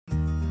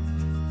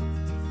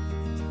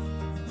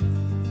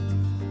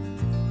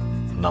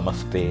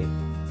నమస్తే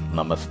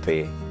నమస్తే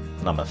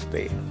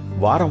నమస్తే.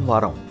 వారం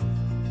వారం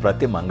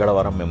ప్రతి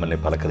మంగళవారం మిమ్మల్ని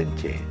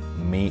పలకరించే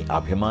మీ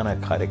అభిమాన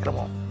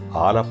కార్యక్రమం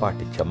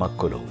ఆలపాటి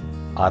చమక్కులు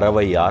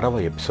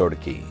 66వ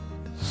ఎపిసోడ్కి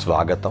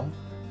స్వాగతం,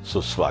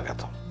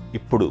 సుస్వాగతం.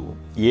 ఇప్పుడు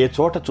ఏ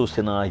చోట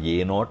చూసినా, ఏ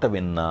నోట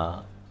విన్నా,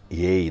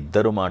 ఏ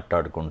ఇద్దరు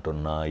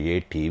మాట్లాడుకుంటున్నా, ఏ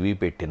టీవీ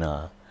పెట్టినా,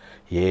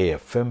 ఏ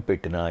ఎఫ్ఎం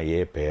పెట్టినా, ఏ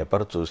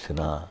పేపర్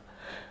చూసినా,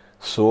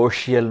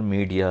 సోషల్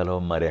మీడియాలో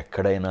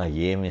మరెక్కడైనా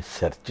ఏమి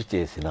సెర్చ్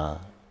చేసినా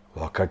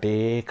ఒకటే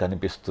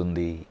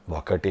కనిపిస్తుంది,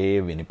 ఒకటే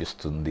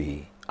వినిపిస్తుంది.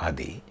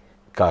 అది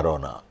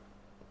కరోనా.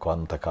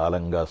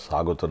 కొంతకాలంగా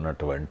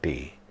సాగుతున్నటువంటి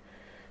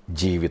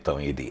జీవితం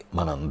ఇది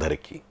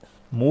మనందరికీ.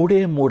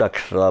 మూడే 3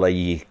 అక్షరాల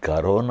ఈ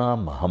కరోనా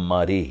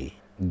మహమ్మారి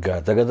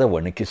గదగద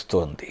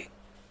వణికిస్తోంది.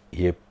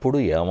 ఎప్పుడు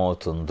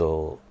ఏమవుతుందో,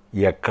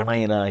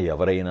 ఎక్కడైనా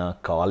ఎవరైనా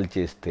కాల్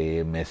చేస్తే,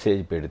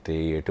 మెసేజ్ పెడితే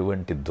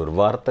ఎటువంటి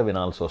దుర్వార్త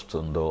వినాల్సి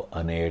వస్తుందో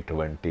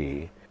అనేటువంటి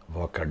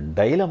ఒక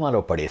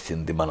డైలమాలో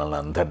పడేసింది మనల్ని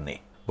అందరినీ.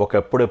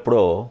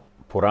 ఒకప్పుడెప్పుడో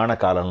పురాణ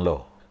కాలంలో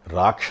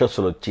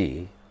రాక్షసులు వచ్చి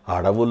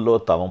అడవుల్లో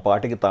తమ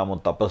పాటికి తాము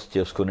తపస్సు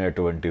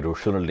చేసుకునేటువంటి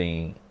ఋషుల్ని,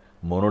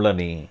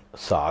 మునులని,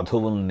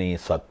 సాధువుల్ని,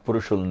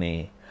 సత్పురుషుల్ని,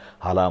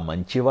 అలా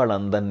మంచి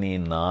వాళ్ళందరినీ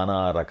నానా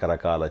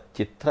రకరకాల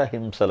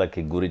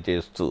చిత్రహింసలకి గురి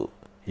చేస్తూ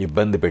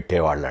ఇబ్బంది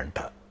పెట్టేవాళ్ళంట.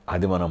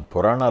 అది మనం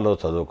పురాణాల్లో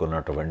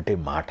చదువుకున్నటువంటి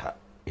మాట.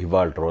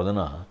 ఇవాళ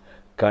రోజున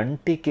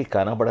కంటికి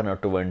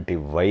కనబడనటువంటి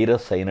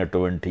వైరస్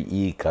అయినటువంటి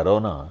ఈ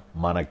కరోనా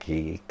మనకి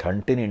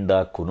కంటి నిండా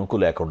కునుకు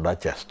లేకుండా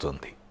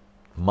చేస్తుంది,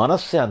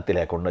 మనశ్శాంతి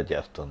లేకుండా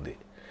చేస్తుంది.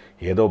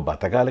 ఏదో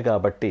బతకాలి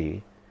కాబట్టి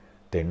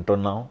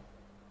తింటున్నాం,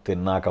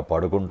 తిన్నాక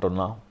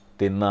పడుకుంటున్నాం,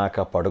 తిన్నాక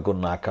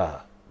పడుకున్నాక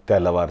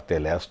తెల్లవారితే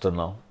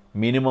లేస్తున్నాం,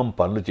 మినిమం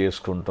పనులు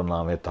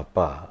చేసుకుంటున్నామే తప్ప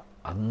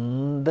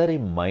అందరి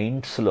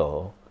మైండ్స్లో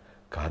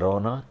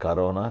కరోనా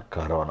కరోనా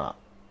కరోనా.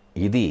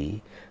 ఇది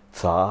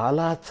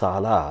చాలా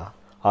చాలా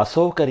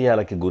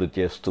అసౌకర్యాలకి గురి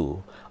చేస్తూ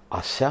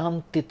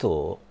అశాంతితో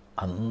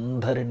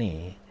అందరినీ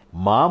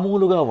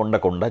మామూలుగా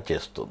ఉండకుండా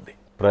చేస్తుంది.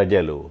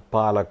 ప్రజలు,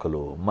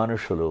 పాలకులు,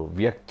 మనుషులు,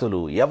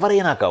 వ్యక్తులు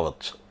ఎవరైనా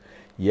కావచ్చు,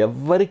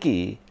 ఎవ్వరికి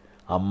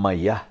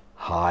అమ్మయ్య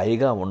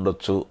హాయిగా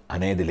ఉండొచ్చు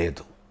అనేది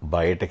లేదు.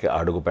 బయటకి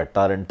అడుగు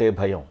పెట్టాలంటే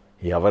భయం,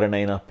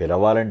 ఎవరినైనా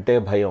పిలవాలంటే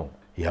భయం,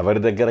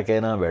 ఎవరి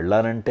దగ్గరకైనా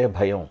వెళ్ళాలంటే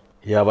భయం,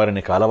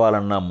 ఎవరిని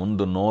కలవాలన్నా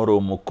ముందు నోరు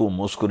ముక్కు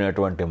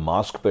మూసుకునేటువంటి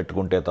మాస్క్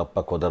పెట్టుకుంటే తప్ప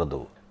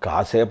కుదరదు.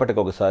 కాసేపటికి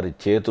ఒకసారి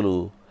చేతులు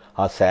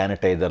ఆ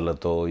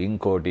శానిటైజర్లతో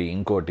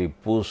ఇంకోటి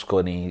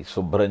పూసుకొని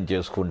శుభ్రం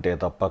చేసుకుంటే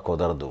తప్ప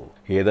కుదరదు.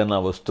 ఏదైనా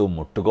వస్తువు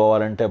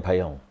ముట్టుకోవాలంటే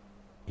భయం.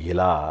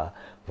 ఇలా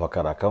ఒక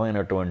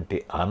రకమైనటువంటి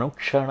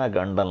అనుక్షణ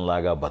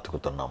గండంలాగా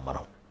బతుకుతున్నాం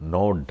మనం.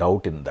 No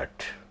doubt in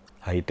that.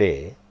 అయితే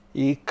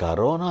ఈ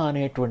కరోనా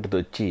అనేటువంటిది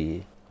వచ్చి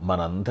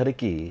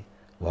మనందరికీ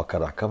ఒక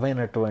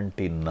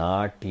రకమైనటువంటి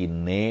నాటి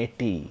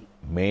నేటి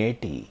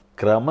మేటి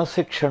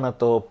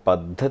క్రమశిక్షణతో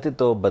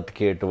పద్ధతితో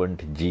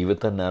బతికేటువంటి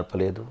జీవితం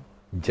నేర్పలేదు.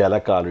 జల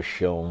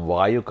కాలుష్యం,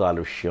 వాయు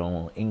కాలుష్యం,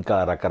 ఇంకా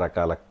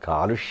రకరకాల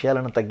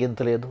కాలుష్యాలను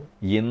తగ్గించలేదు.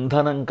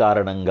 ఇంధనం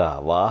కారణంగా,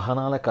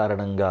 వాహనాల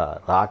కారణంగా,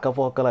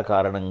 రాకపోకల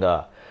కారణంగా,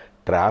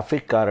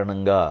 ట్రాఫిక్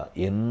కారణంగా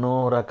ఎన్నో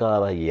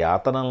రకాల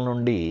యాతనల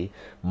నుండి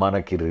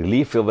మనకి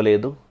రిలీఫ్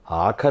ఇవ్వలేదు.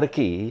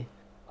 ఆఖరికి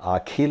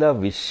అఖిల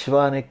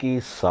విశ్వానికి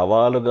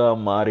సవాలుగా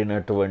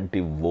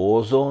మారినటువంటి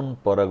ఓజోన్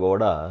పొర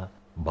కూడా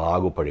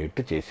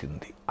బాగుపడేట్టు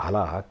చేసింది.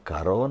 అలా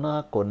కరోనా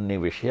కొన్ని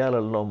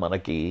విషయాలలో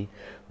మనకి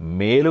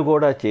మేలు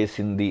కూడా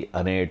చేసింది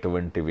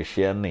అనేటువంటి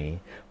విషయాన్ని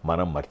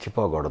మనం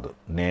మర్చిపోకూడదు.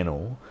 నేను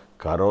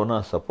కరోనా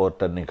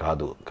సపోర్టర్ని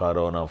కాదు.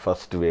 Corona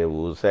first wave,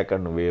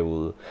 second wave,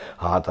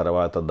 ఆ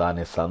తర్వాత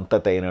దాని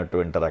సంతతి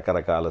అయినటువంటి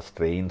రకరకాల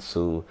స్ట్రెయిన్స్,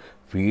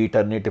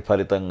 వీటన్నిటి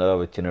ఫలితంగా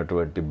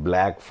వచ్చినటువంటి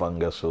black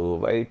fungus,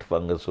 white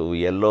fungus,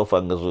 yellow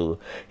fungus,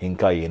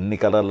 ఇంకా ఎన్ని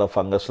కలర్ల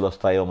ఫంగస్లు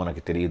వస్తాయో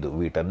మనకు తెలియదు.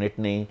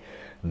 వీటన్నిటినీ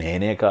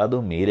నేనే కాదు,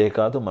 మీరే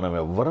కాదు, మనం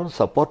ఎవ్వరం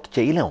సపోర్ట్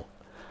చేయలేం.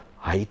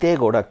 అయితే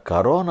కూడా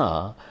కరోనా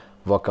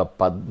ఒక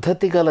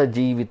పద్ధతి గల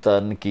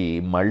జీవితానికి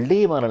మళ్ళీ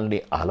మనల్ని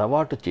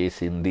అలవాటు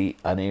చేసింది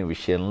అనే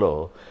విషయంలో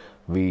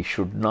we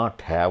should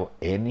not have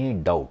any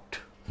doubt.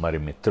 మరి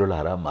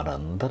మిత్రులారా,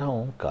 మనందరం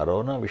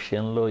కరోనా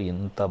విషయంలో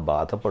ఇంత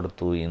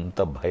బాధపడుతూ,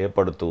 ఇంత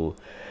భయపడుతూ,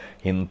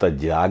 ఇంత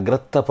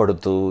జాగ్రత్త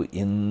పడుతూ,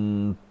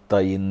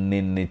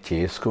 ఇన్నిన్ని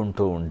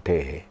చేసుకుంటూ ఉంటే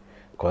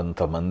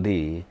కొంతమంది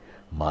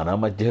మన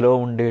మధ్యలో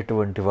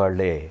ఉండేటువంటి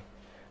వాళ్ళే,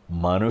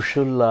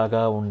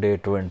 మనుషుల్లాగా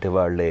ఉండేటువంటి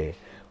వాళ్ళే,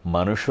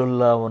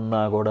 మనుషుల్లా ఉన్నా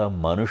కూడా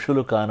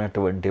మనుషులు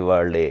కానటువంటి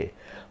వాళ్ళే,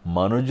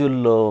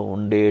 మనుజుల్లో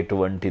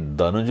ఉండేటువంటి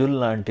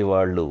ధనుజుల్లాంటి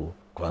వాళ్ళు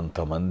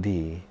కొంతమంది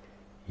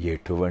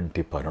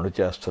ఎటువంటి పనులు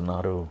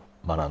చేస్తున్నారు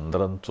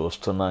మనందరం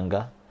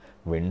చూస్తున్నాంగా,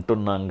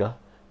 వింటున్నాంగా,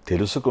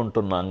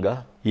 తెలుసుకుంటున్నాంగా.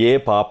 ఏ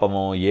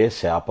పాపమో, ఏ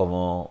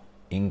శాపమో,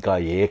 ఇంకా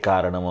ఏ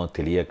కారణమో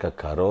తెలియక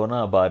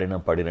కరోనా బారిన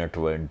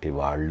పడినటువంటి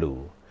వాళ్ళు,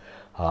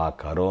 ఆ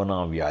కరోనా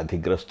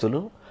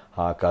వ్యాధిగ్రస్తులు,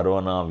 ఆ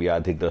కరోనా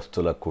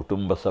వ్యాధిగ్రస్తుల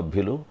కుటుంబ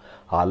సభ్యులు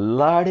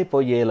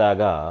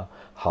అల్లాడిపోయేలాగా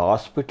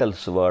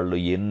హాస్పిటల్స్ వాళ్ళు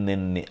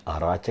ఎన్నెన్ని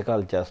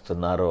అరాచకాలు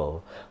చేస్తున్నారో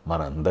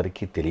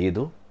మనందరికీ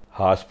తెలియదు.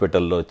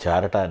 హాస్పిటల్లో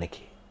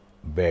చేరటానికి,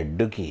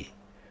 బెడ్కి,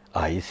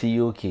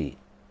 ఐసీయూకి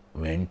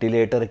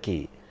వెంటిలేటర్కి,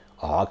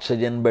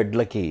 ఆక్సిజన్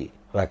బెడ్లకి,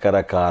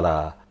 రకరకాల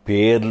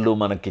పేర్లు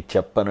మనకి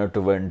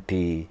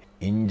చెప్పనటువంటి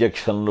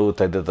ఇంజెక్షన్లు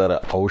తదితర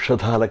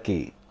ఔషధాలకి,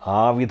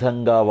 ఆ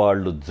విధంగా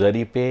వాళ్ళు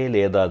జరిపే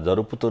లేదా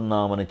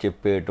జరుపుతున్నామని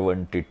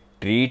చెప్పేటువంటి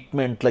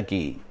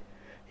ట్రీట్మెంట్లకి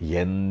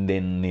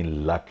ఎన్నెన్ని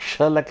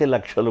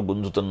లక్షలు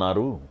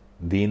గుంజుతున్నారు.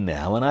 దీన్ని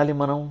ఏమనాలి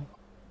మనం?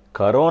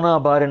 కరోనా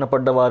బారిన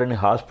పడ్డ వారిని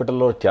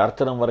హాస్పిటల్లో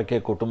చేర్చడం వరకే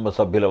కుటుంబ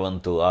సభ్యుల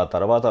వంతు. ఆ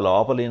తర్వాత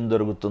లోపల ఏం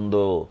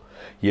జరుగుతుందో,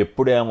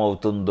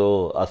 ఎప్పుడేమవుతుందో,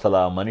 అసలు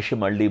ఆ మనిషి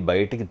మళ్ళీ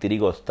బయటికి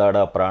తిరిగి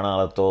వస్తాడా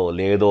ప్రాణాలతో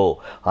లేదో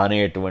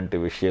అనేటువంటి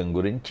విషయం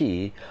గురించి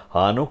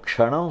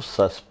అనుక్షణం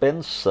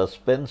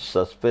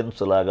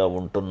సస్పెన్స్ లాగా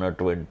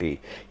ఉంటున్నటువంటి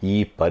ఈ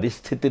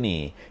పరిస్థితిని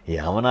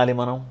ఏమనాలి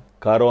మనం?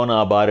 కరోనా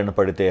బారిన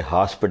పడితే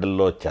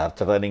హాస్పిటల్లో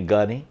చేర్చడానికి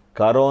కానీ,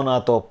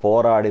 కరోనాతో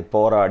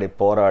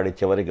పోరాడి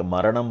చివరికి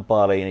మరణం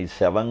పాలైన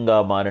శవంగా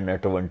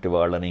మారినటువంటి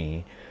వాళ్ళని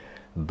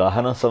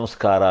దహన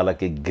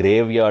సంస్కారాలకి,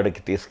 గ్రేవ్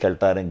యార్డ్కి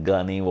తీసుకెళ్ళటానికి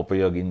కానీ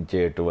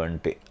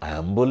ఉపయోగించేటువంటి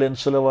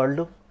అంబులెన్సుల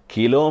వాళ్ళు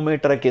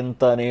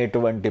కిలోమీటర్కింత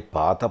అనేటువంటి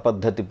పాత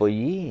పద్ధతి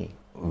పోయి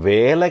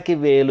వేలకి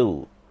వేలు,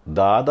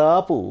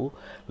 దాదాపు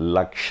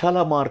లక్షల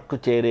మార్కు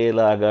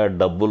చేరేలాగా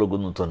డబ్బులు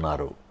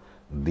గుంజుతున్నారు.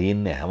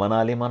 దీన్ని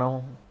ఏమనాలి మనం?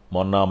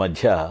 మొన్న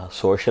మధ్య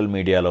సోషల్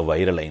మీడియాలో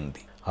వైరల్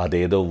అయింది.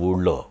 అదేదో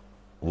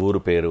ఊరు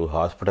పేరు,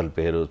 హాస్పిటల్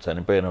పేరు,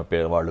 చనిపోయిన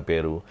వాళ్ళ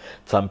పేరు,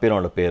 చంపిన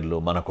వాళ్ళ పేర్లు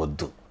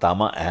మనకొద్దు.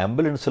 తమ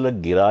అంబులెన్సుల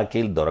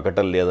గిరాకీలు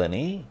దొరకటం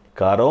లేదని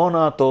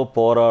కరోనాతో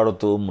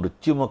పోరాడుతూ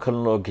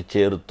మృత్యుముఖంలోకి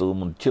చేరుతూ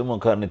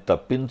మృత్యుముఖాన్ని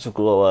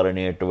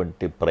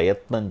తప్పించుకోవాలనేటువంటి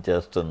ప్రయత్నం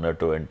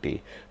చేస్తున్నటువంటి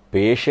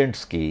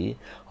పేషెంట్స్కి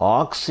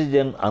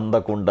ఆక్సిజన్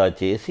అందకుండా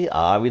చేసి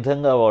ఆ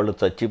విధంగా వాళ్ళు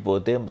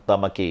చచ్చిపోతే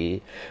తమకి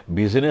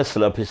బిజినెస్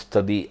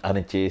లభిస్తుంది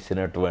అని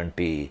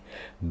చేసినటువంటి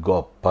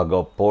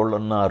గొప్పోళ్ళు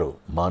ఉన్నారు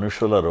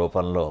మనుషుల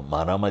రూపంలో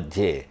మన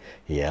మధ్యే.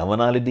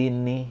 ఏమనాలి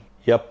దీన్ని?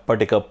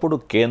 ఎప్పటికప్పుడు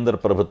కేంద్ర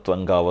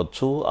ప్రభుత్వం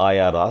కావచ్చు,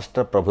 ఆయా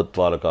రాష్ట్ర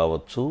ప్రభుత్వాలు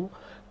కావచ్చు,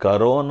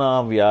 కరోనా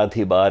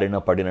వ్యాధి బారిన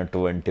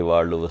పడినటువంటి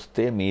వాళ్ళు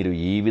వస్తే మీరు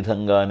ఈ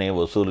విధంగానే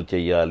వసూలు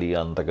చేయాలి,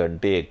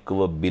 అంతకంటే ఎక్కువ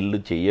బిల్లు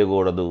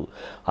చేయకూడదు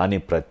అని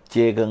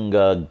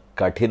ప్రత్యేకంగా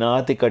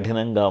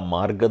కఠినంగా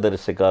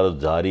మార్గదర్శకాలు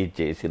జారీ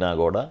చేసినా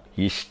కూడా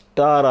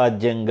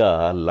ఇష్టారాజ్యంగా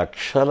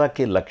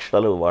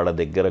లక్షలు వాళ్ళ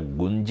దగ్గర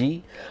గుంజి,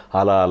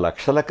 అలా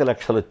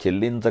లక్షలు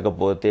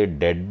చెల్లించకపోతే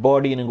డెడ్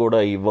బాడీని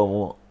కూడా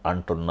ఇవ్వము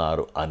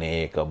అంటున్నారు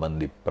అనేక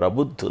మంది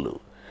ప్రబుద్ధులు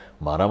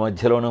మన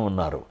మధ్యలోనే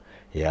ఉన్నారు.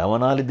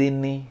 ఏమనాలి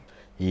దీన్ని?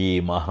 ఈ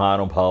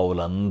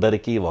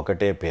మహానుభావులందరికీ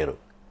ఒకటే పేరు,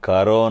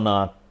 కరోనా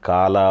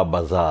కాలా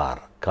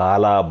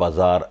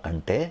బజార్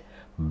అంటే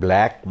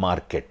బ్లాక్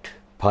మార్కెట్.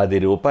 10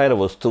 రూపాయల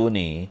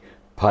వస్తువుని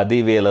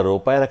 10,000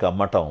 రూపాయలకు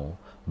అమ్మటం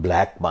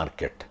బ్లాక్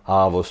మార్కెట్.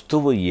 ఆ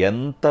వస్తువు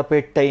ఎంత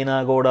పెట్టైనా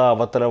కూడా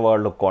అవతల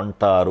వాళ్ళు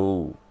కొంటారు,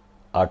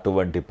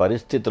 అటువంటి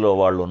పరిస్థితిలో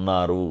వాళ్ళు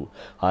ఉన్నారు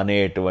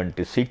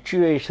అనేటువంటి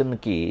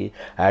సిచ్యువేషన్కి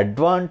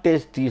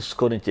అడ్వాంటేజ్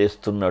తీసుకొని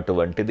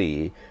చేస్తున్నటువంటిది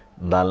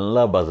నల్ల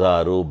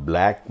బజారు,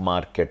 బ్లాక్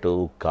మార్కెటు,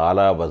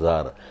 కాలా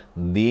బజార్.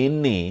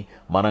 దీన్ని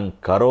మనం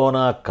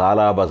కరోనా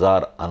కాలా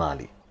బజార్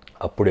అనాలి.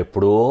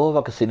 అప్పుడెప్పుడో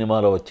ఒక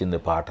సినిమాలో వచ్చింది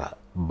పాట,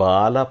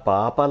 బాల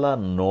పాపల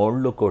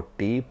నోళ్లు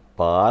కొట్టి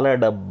పాల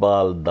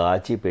డబ్బాలు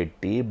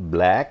దాచిపెట్టి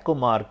బ్లాక్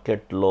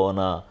మార్కెట్లోన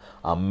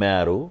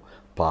అమ్మారు,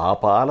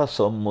 పాపాల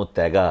సొమ్ము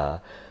తెగ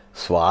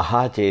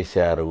స్వాహా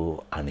చేశారు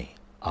అని.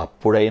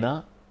 అప్పుడైనా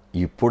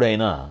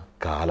ఇప్పుడైనా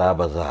కాలా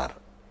బజార్,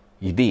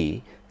 ఇది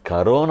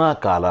కరోనా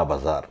కాలా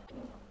బజార్.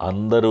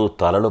 అందరూ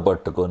తలలు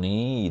పట్టుకొని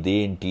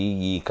ఇదేంటి,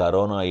 ఈ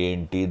కరోనా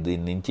ఏంటి,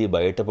 దీని నుంచి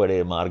బయటపడే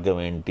మార్గం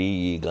ఏంటి,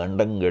 ఈ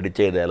గండం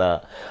గడిచేది ఎలా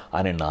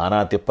అని నానా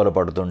తిప్పలు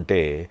పడుతుంటే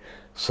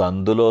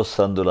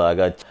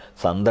సందులాగా,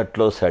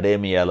 సందట్లో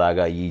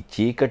సడేమియాలాగా, ఈ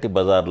చీకటి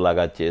బజార్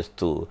లాగా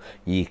చేస్తూ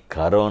ఈ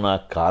కరోనా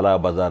కాలా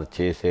బజార్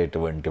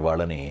చేసేటువంటి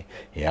వాళ్ళని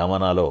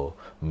ఏమనాలో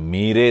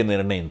మీరే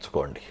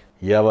నిర్ణయించుకోండి.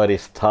 ఎవరి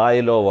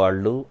స్థాయిలో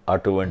వాళ్ళు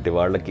అటువంటి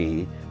వాళ్ళకి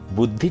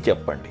బుద్ధి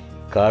చెప్పండి.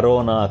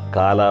 కరోనా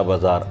కాలా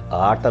బజార్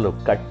ఆటలు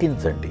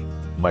కట్టించండి.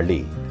 మళ్ళీ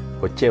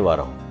వచ్చే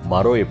వారం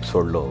మరో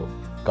ఎపిసోడ్లో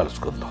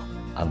కలుసుకుందాం.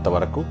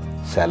 అంతవరకు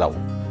సెలవు.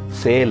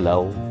 సే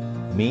లవ్,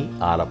 మీ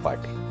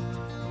ఆలపాటి.